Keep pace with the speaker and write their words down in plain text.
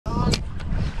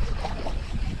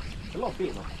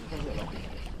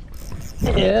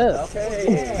Yes.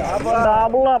 Okay.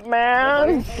 Double up,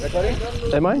 man.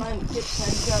 Am I?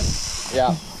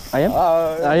 Yeah. I am.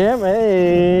 I am.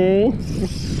 Hey.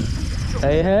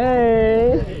 Hey,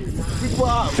 hey.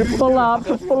 Triple up,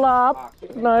 triple up.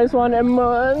 Nice one,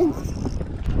 Emman.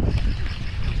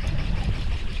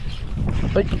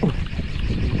 Hey.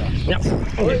 Yep.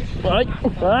 Okay. Right.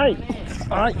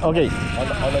 Okay.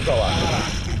 On the go.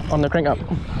 On the crank up.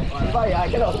 I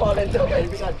cannot fall and jump.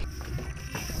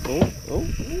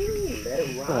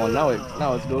 Oh, now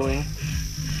it's going.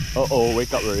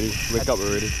 Wake up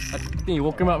already. I think you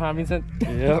woke him up, huh, Vincent?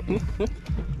 Yep.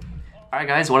 Alright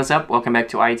guys, what is up? Welcome back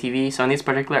to ITV. So in this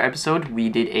particular episode, we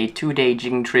did a 2-day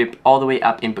jigging trip all the way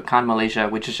up in Pekan, Malaysia,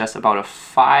 which is just about a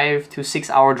 5 to 6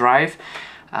 hour drive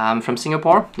from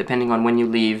Singapore, depending on when you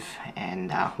leave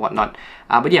and whatnot.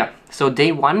 But yeah, so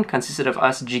day 1 consisted of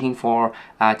us jigging for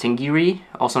Tenggiri,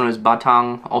 also known as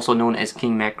Batang, also known as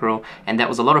king mackerel, and that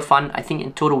was a lot of fun. I think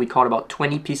in total we caught about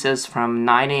 20 pieces from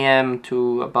 9 AM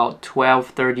to about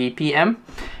 12:30 PM.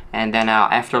 And then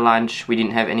after lunch, we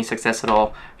didn't have any success at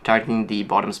all targeting the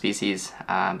bottom species.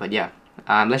 But yeah,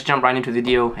 let's jump right into the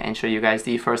video and show you guys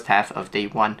the first half of day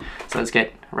 1. So let's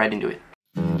get right into it.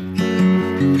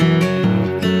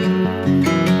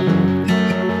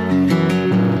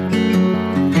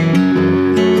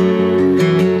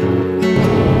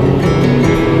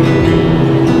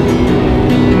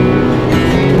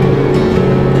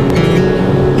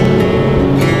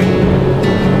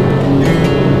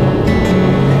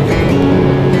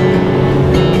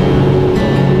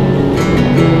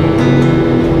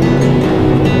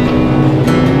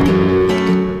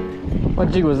 What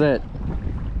jig was that?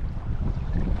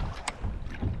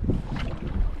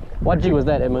 What jig was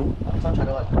that, Edmund?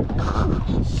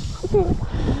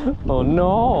 Oh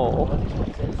no!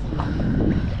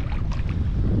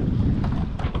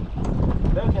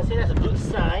 Well, you can say that's a good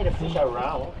sign, the fish are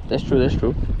around. That's true, that's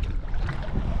true.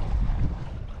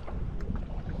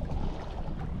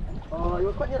 You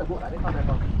were quite near the boat, I didn't come back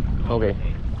on. Okay.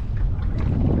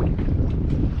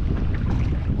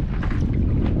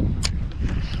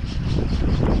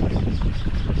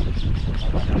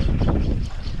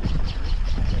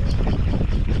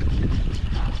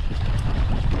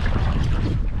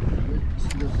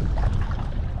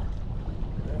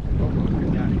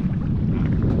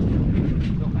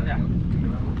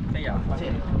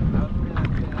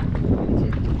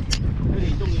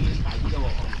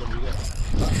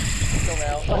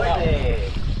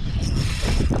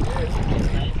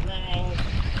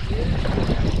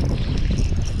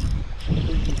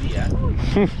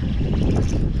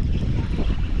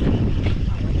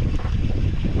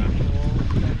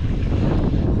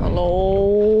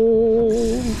 Hello.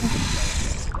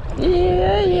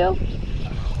 Yeah.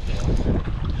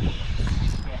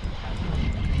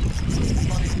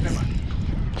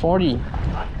 40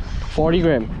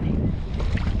 gram.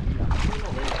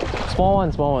 Small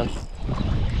one.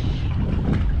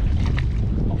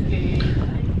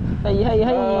 Hey.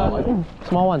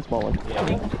 Small one.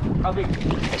 How big?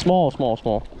 Small.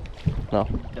 No.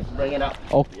 Just bring it up.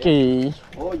 Okay.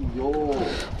 Oh,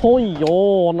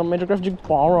 yo. On the Majorcraft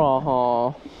Jigpara,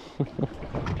 huh?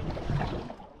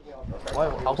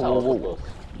 Outside also burst.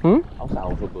 Outside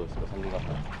also burst or something like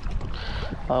that.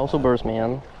 I also burst,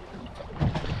 man.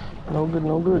 No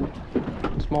good.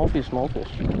 Small fish.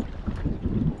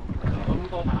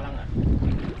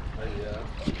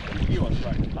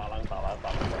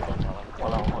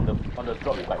 On the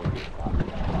drop, it's like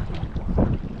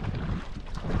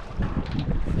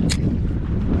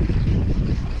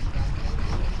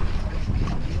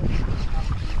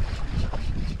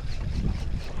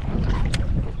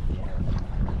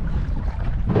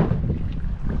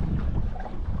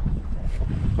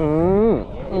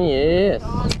yes.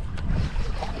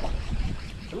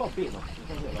 A lot of fish, no?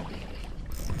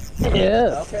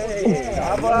 Yes. Okay.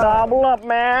 Double up,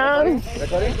 man.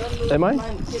 Am I?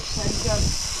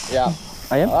 yeah.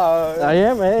 I am. I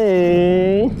am.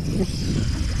 Hey.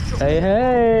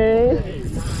 Hey.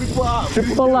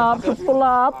 Triple up.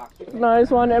 Nice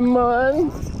one,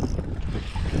 Emman.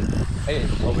 Hey,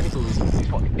 we need to.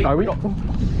 Are we?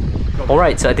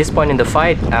 Alright, so at this point in the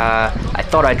fight, I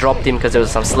thought I dropped him because there was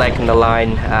some slack in the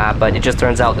line, but it just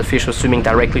turns out the fish was swimming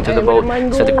directly to the boat,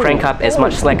 so to crank up as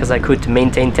much slack as I could to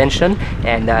maintain tension,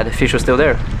 and the fish was still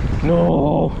there.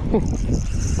 No.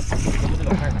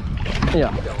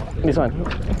 Yeah, this one.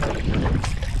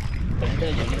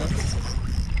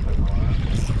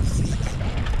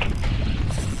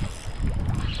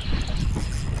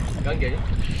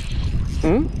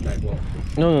 Hmm?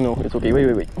 No, it's okay.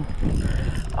 Wait.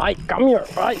 Alright, come here.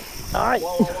 Alright.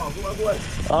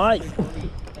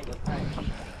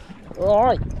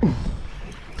 Alright.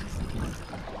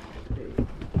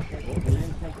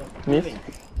 Miss?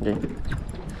 Okay.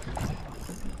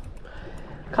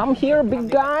 Come here, big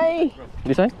guy.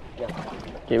 This side? Yeah.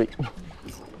 Okay, wait.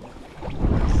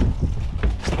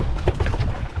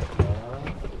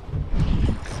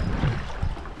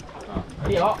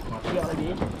 Đi đó. Đi đó là gì?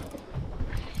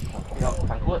 Đi đó,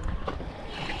 thẳng cuộn.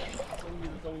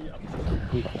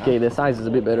 Okay, the size is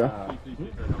a bit better.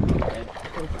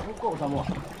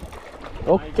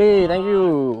 Okay, thank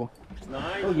you.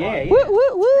 Oh yeah. Woo,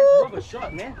 woo, woo. Rubber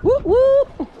shot, man. Woo, woo.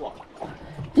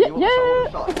 Yeah.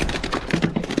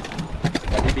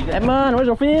 Edmund, where's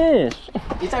your fish?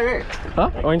 Inside right? Huh?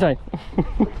 Oh, inside.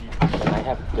 I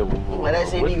have the Ngoài đây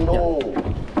xem đi no.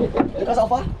 You cast out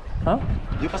far? Huh?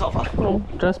 You cast out far? No,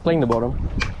 just playing the bottom.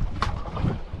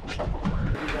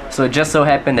 So it just so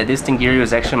happened that this stingiri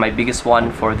was actually my biggest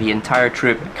one for the entire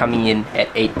trip, coming in at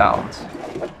 8 pounds.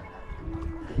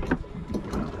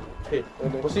 Okay,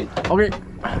 proceed. Okay.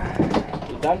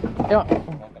 You done? Yeah.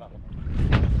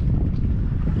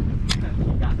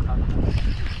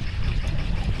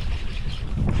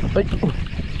 Hey.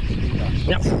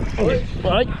 Yeah. Okay.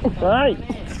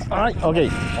 Alright. Okay.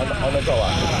 On the go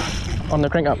ah. On the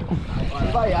crank up.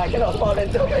 Vậy ai cái đầu to lên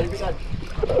trước này Pekan.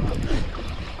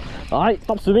 Alright,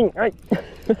 stop swimming. Alright.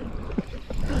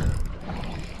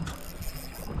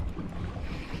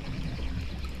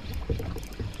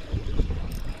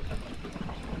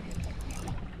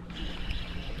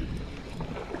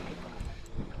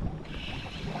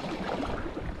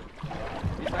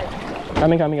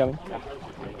 Coming.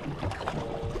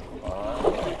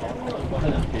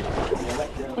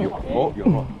 Oh, you're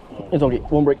wrong. It's okay,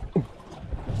 won't break.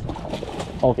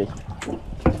 Okay.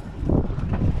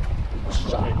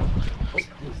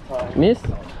 Miss?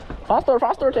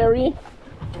 Faster, Terry.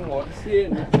 Oh,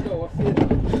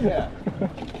 yeah.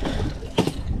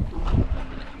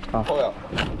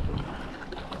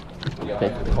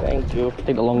 Okay, thank you.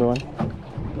 Take the longer one.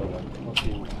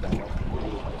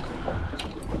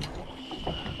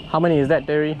 How many is that,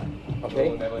 Terry?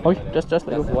 Okay. Okay, just let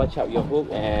Just go. watch out your hook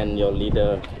and your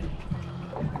leader.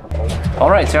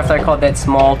 Alright, so after I caught that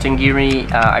small stingiri,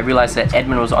 I realized that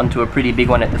Edmund was onto a pretty big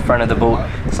one at the front of the boat,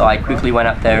 so I quickly went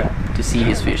up there to see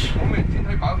his fish.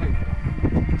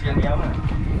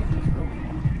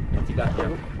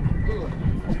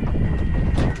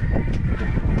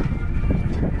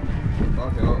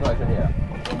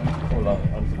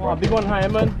 Wow, big one, hi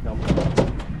Edmund.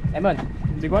 Edmund,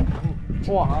 big one?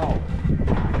 Wow.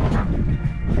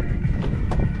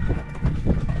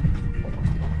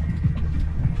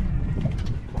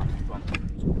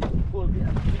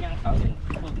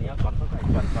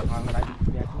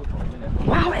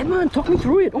 Wow, Edmund, talk me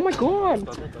through it. Oh my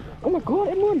god,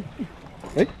 Edmund.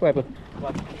 Hey, what happened?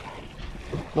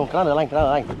 No, cái đó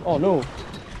là anh. Oh no,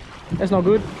 that's not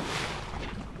good.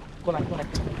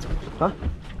 Hả?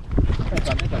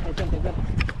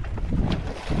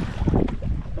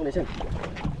 Không để xem.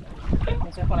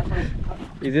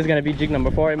 Is this gonna be jig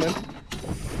number 4, Edmund?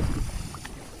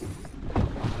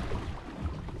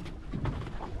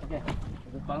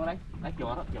 Con đây, lấy kiểu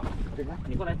đó, kiểu.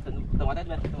 Nhìn con đây, từng ngón tay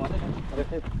lên,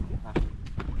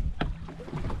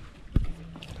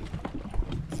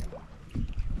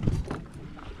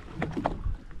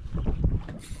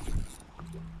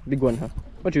 Big one, huh?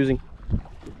 What you using?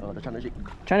 The China jig.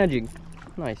 China jig.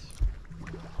 Nice.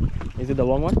 Is it the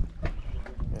long one?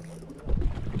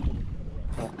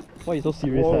 Why are you so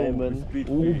serious, Whoa, Edmund? big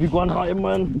Ooh, big one, huh,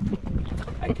 Edmund?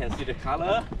 I can see the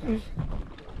color.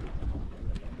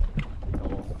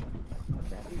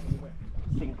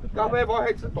 Cà phê boy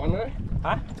hay toàn đấy.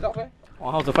 Hả? Cà phê.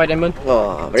 Oh, how's the fight, Edmund?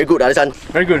 Very good, this one.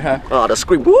 Very good, huh? The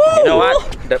scream. You know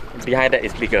what? The behind that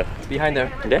is bigger. Behind there.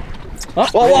 There?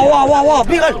 Wow,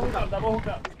 big one.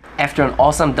 After an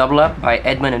awesome double up by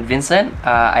Edmund and Vincent,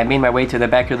 I made my way to the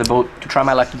back of the boat to try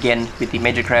my luck again with the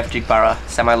Majorcraft Jigpara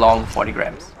semi-long 40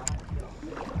 grams.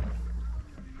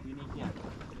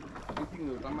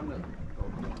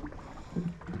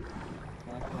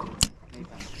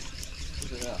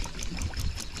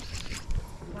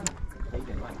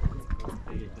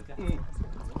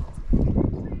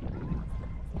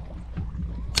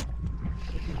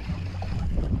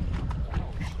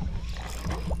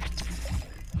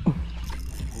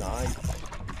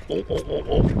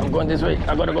 Oh, I'm going this way.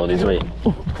 I gotta go this way.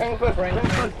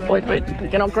 Wait.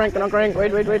 Cannot crank.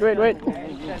 Wait.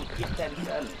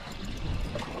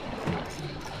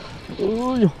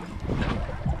 Ooh.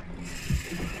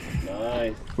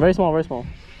 Nice. Very small.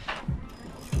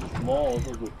 Small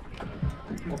also good.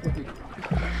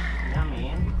 Yeah,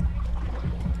 man.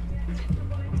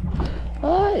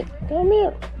 Hi, come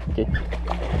here. Okay.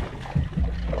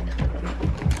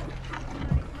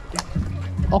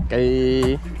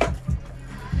 Okay.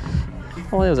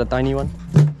 Oh, that was a tiny one.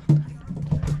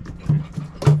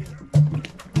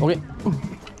 Okay.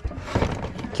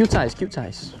 Cute size, cute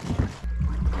size.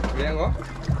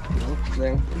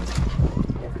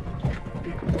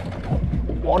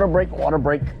 Water break, water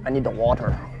break. I need the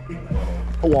water.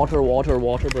 Water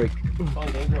break.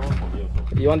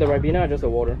 You want the Ribena or just the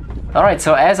water? Alright,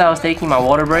 so as I was taking my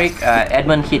water break,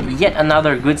 Edmund hit yet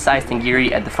another good sized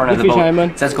Tingiri at the front of the Good fish, boat.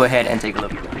 Edmund. So let's go ahead and take a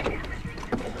look.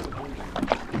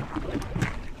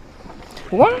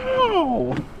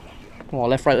 Wow! Oh,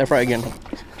 left, right again.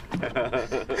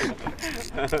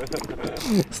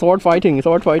 Sword fighting,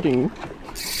 sword fighting.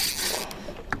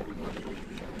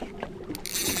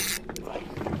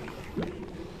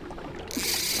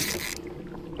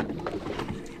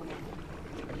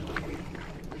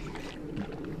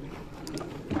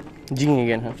 Jigging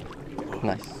again, huh?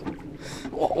 Nice.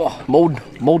 Oh,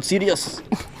 mode serious.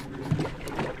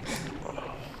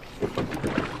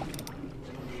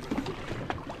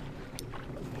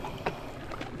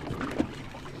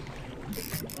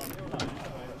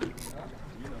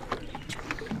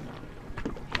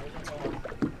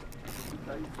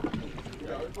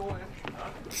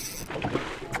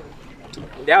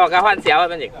 Đéo cái hoan xéo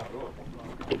bên gì?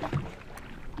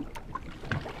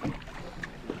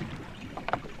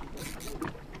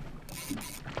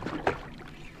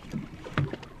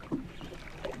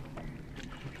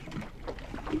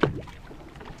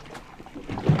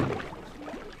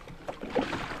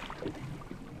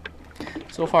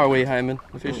 So far away, Hyman,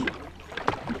 the fish.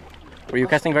 Were you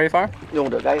casting very far? Dùng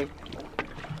được cái.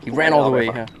 He ran all the way,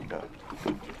 huh?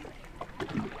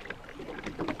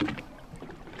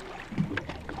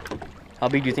 How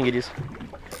big do you think it is?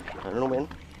 I don't know, man.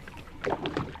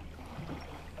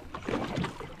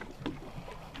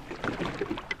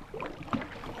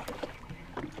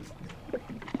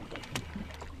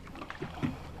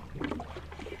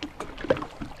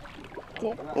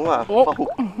 Đúng rồi,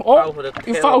 Oh,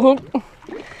 you foul hook.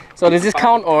 So does this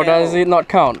count or does it not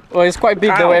count? Well, it's quite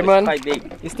big though, Edmund. Quite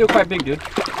big. It's still quite big, dude.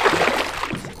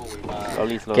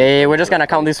 Slowly. Okay, we're just gonna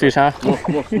count this fish, huh?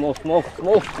 Smooth.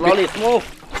 Slowly, smooth.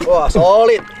 Oh,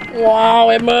 solid. Wow,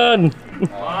 Edmund!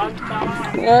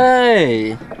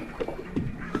 Hey!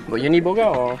 But you need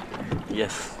boga or?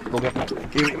 Yes. Boga.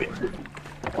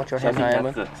 Watch your hand, high,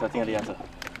 Edmund. Setting the answer.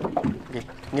 Okay,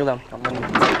 kneel down.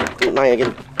 9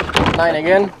 again. 9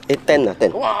 again. 10.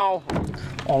 Wow!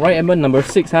 Alright, Edmund, number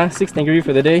 6, huh? 6 Tingiri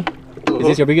for the day. Is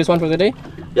this your biggest one for the day?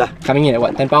 Yeah. Coming in at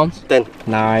what, 10 pounds? 10.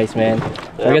 Nice, man.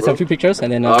 Yeah, We'll get some bro. few pictures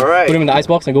and then Alright. put them in the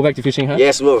icebox and go back to fishing, huh?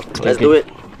 Yes, bro. Let's do it.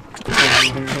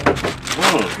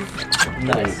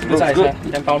 Nice. Good size, huh?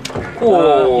 10 pounds.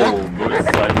 Oh, good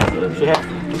size. Good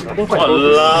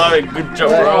Good job,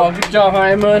 bro. Oh, good job,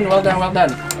 Hyman. Well done, well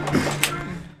done.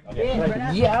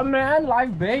 Yeah, man,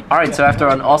 live bait. Alright, so after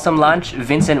an awesome lunch,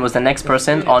 Vincent was the next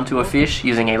person onto a fish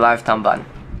using a live tamban.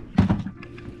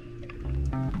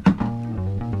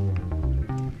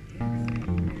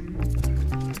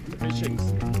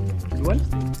 You want?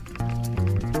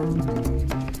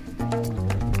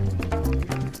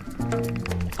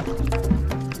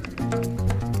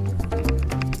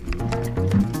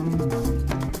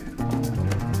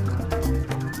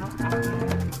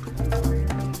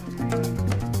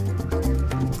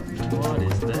 What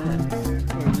is that?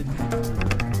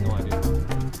 No idea.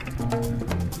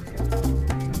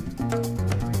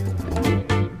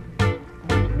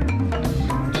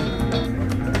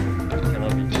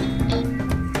 Cannot be.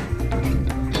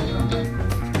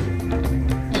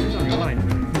 It's on your line.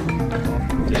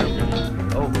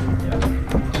 Oh, yeah.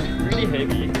 Really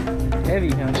heavy.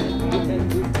 Heavy, huh?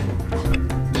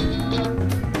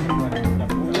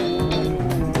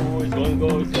 Oh, it's gonna go,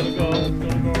 it's gonna go, it's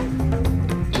gonna go.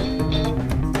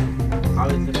 How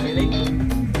is the feeling?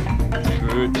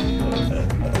 Good.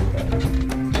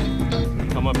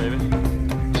 Come on, baby.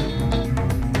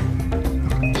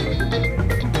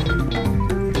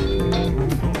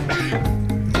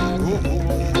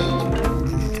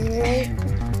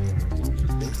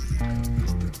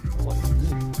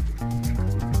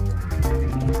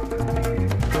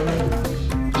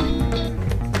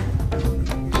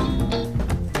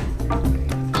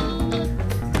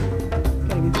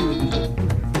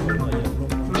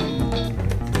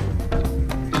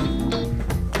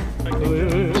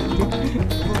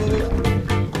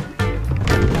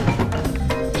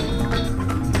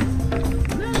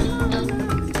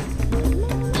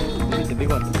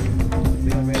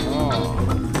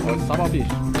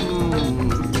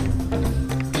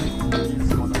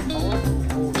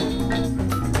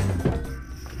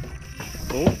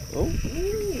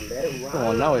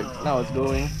 Oh, now it's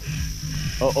going.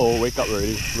 Uh-oh, wake up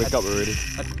already. Wake up already.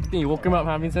 I think you woke him up,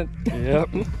 huh, Vincent? Yep.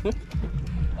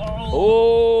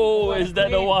 Oh, is that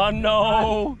the one?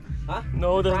 No. Huh?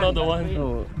 No, that's not the one.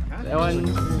 Oh, that one.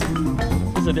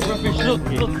 It's a different fish. Look,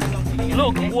 look,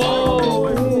 look. Whoa.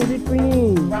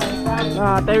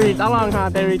 Terry, talang ha,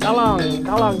 Terry,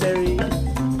 talang Terry.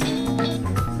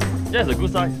 That's a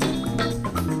good size.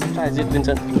 Try it,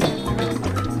 Vincent.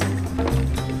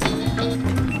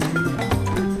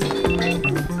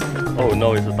 Oh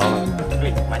no, it's a talang.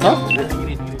 Huh?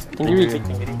 Tingiri.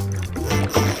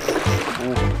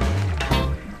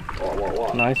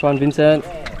 Nice one, Vincent.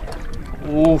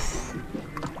 Oof.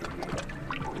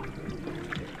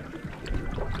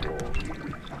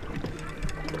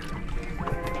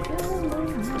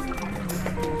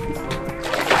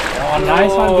 Oh,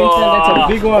 nice one, Vincent. That's a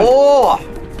big one. Oh!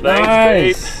 Thanks,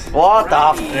 Nice. What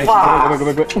the fuck? Go.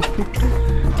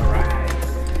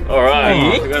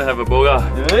 Alright, we're gonna have a boga.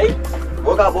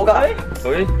 Boga.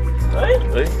 Okay? 哎，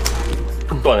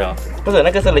断了，不是，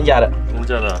那个是人家的。人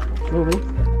家的啊。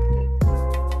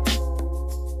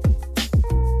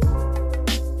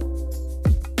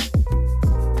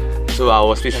 So I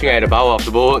was fishing at the bow of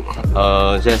the boat,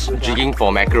 just jigging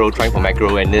for mackerel, trying for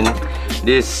mackerel, and then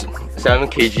this 7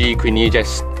 kg queenie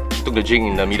just took the jig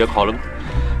in the middle column.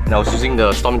 And I was using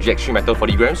the Storm G Extreme Metal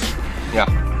 40 grams. Yeah,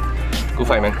 good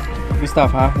fight, man. Good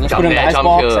stuff, huh? Let's Jump put in the there, ice jump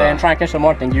box here. and try and catch some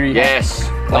more tingiri. Yes.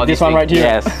 Like this one right here.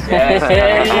 Yes. Yes.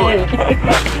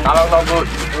 Not good.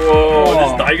 Whoa,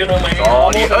 this diagonal man. Oh,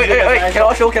 hey,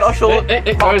 cannot show.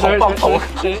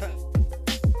 Sorry.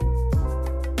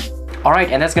 Alright,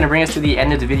 and that's gonna bring us to the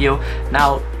end of the video.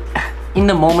 Now, in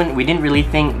the moment, we didn't really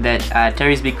think that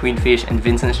Terry's big queenfish and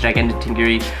Vincent's gigantic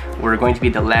tingiri were going to be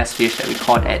the last fish that we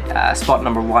caught at spot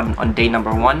number 1 on day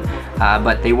number 1,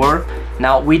 but they were.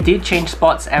 Now, we did change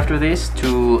spots after this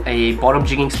to a bottom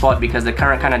jigging spot because the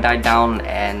current kind of died down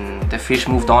and the fish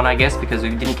moved on, I guess, because we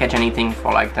didn't catch anything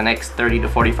for like the next 30 to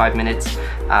 45 minutes,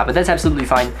 but that's absolutely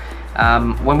fine.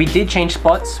 When we did change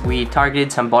spots, we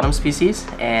targeted some bottom species,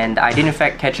 and I did in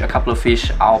fact catch a couple of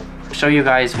fish. I'll show you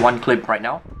guys one clip right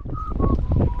now.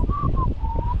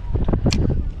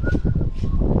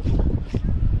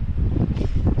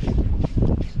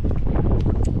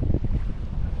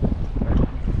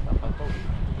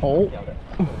 Oh.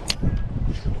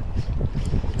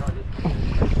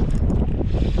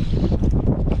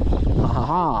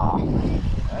 Aha.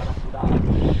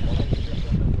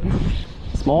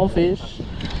 Small fish.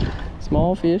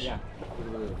 Small fish.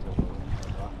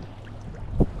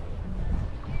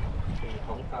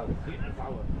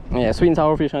 Yeah, sweet and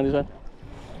sour fish on this one.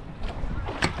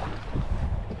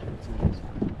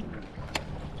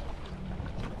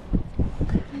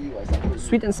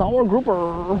 Sweet and sour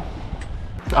grouper.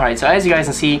 Alright, so as you guys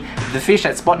can see, the fish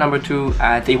at spot number 2,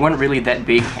 they weren't really that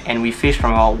big, and we fished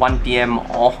from about 1 PM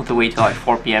all the way to like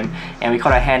 4 PM, and we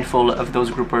caught a handful of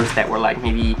those groupers that were like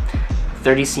maybe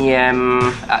 30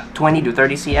 cm, 20 to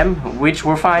 30 cm, which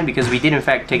were fine because we did in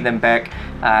fact take them back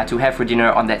to have for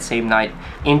dinner on that same night.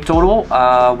 In total,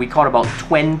 we caught about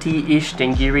 20-ish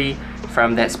tingiri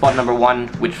from that spot number 1,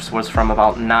 which was from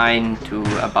about 9 to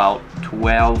about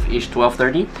 12-ish,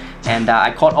 12:30, and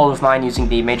I caught all of mine using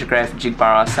the Majorcraft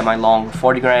Jigpara semi-long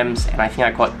 40 grams, and I think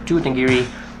I caught 2 tingiri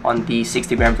on the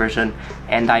 60 gram version,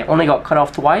 and I only got cut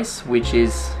off twice, which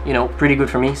is, you know, pretty good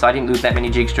for me, so I didn't lose that many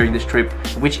jigs during this trip,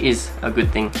 which is a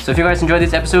good thing. So if you guys enjoyed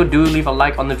this episode, do leave a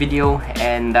like on the video,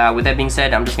 and with that being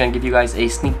said, I'm just gonna give you guys a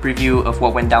sneak preview of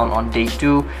what went down on day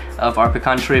 2 of our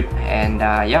Pekan trip, and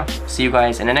yeah, see you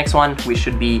guys in the next one, which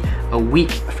should be a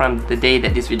week from the day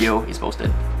that this video is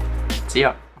posted. See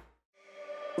ya!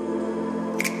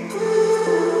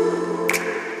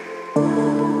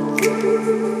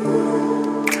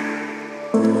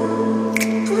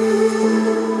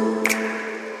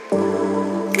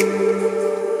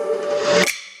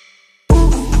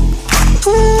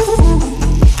 Ooh.